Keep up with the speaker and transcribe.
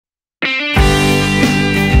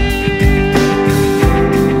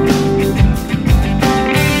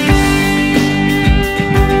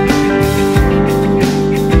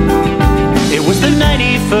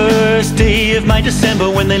by December,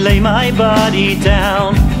 when they lay my body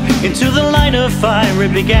down into the line of fire,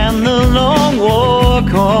 it began the long walk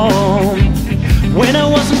home. When I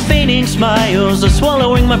wasn't feigning smiles or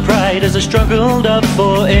swallowing my pride as I struggled up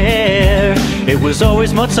for air, it was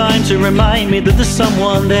always more time to remind me that there's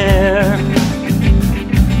someone there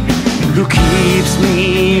who keeps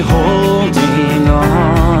me holding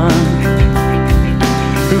on,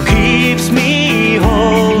 who keeps me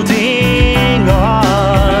holding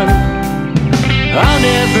on. I'll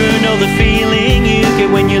never know the feeling you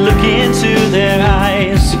get when you look into their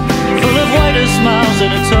eyes, full of wider smiles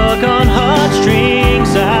and a tug on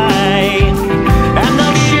heartstrings. I'm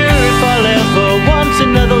not sure if I'll ever want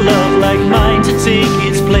another love like mine to take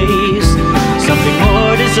its place, something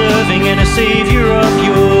more deserving and a savior of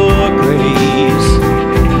your grace.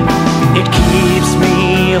 It keeps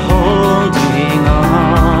me holding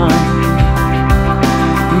on,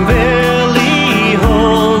 barely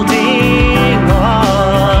holding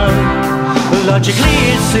on. Logically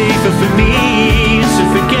it's safer for me to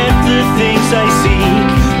forget the things I seek.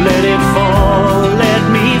 Let it fall, let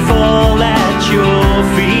me fall at your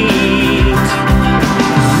feet.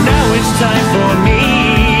 Now it's time for me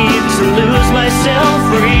to lose myself,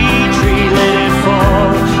 retreat. Let it fall,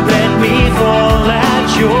 let me fall at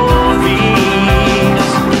your feet.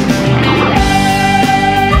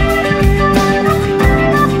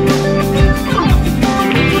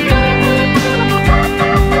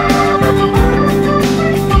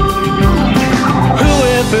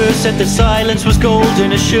 Whoever said that silence was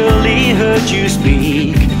golden has surely heard you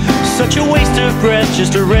speak. Such a waste of breath,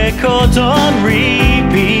 just a record on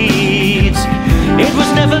repeat. It was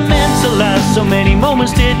never meant to last, so many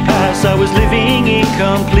moments did pass. I was living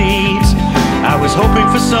incomplete. I was hoping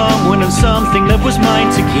for someone and something that was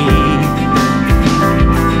mine to keep.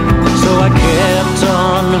 So I kept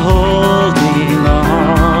on holding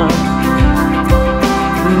on,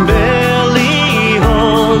 barely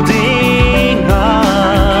holding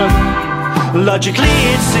on. Logically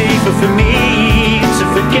it's safer for me to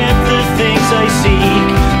forget the things I seek.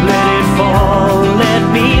 Let it fall, let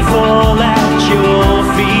me fall at your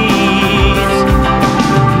feet.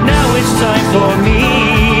 Now it's time for me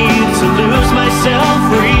to lose myself,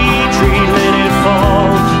 retreat. Let it fall,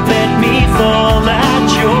 let me fall at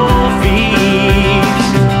your feet.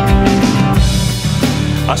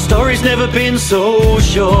 Our story's never been so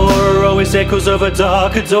sure, always echoes of a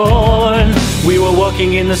darker dawn. We were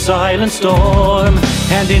walking in the silent storm,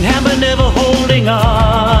 hand in hand but never holding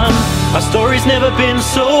on. Our story's never been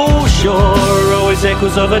so sure, always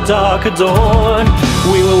echoes of a darker dawn.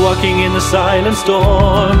 We were walking in the silent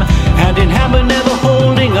storm, hand in hand but never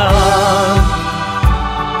holding on,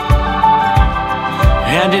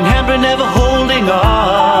 hand in hand but never holding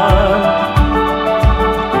on.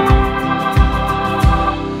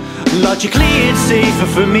 Logically it's safer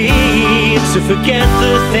for me to forget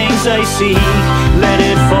the things I seek. Let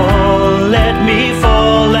it fall, let me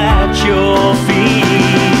fall at your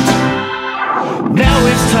feet. Now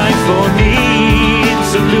it's time for me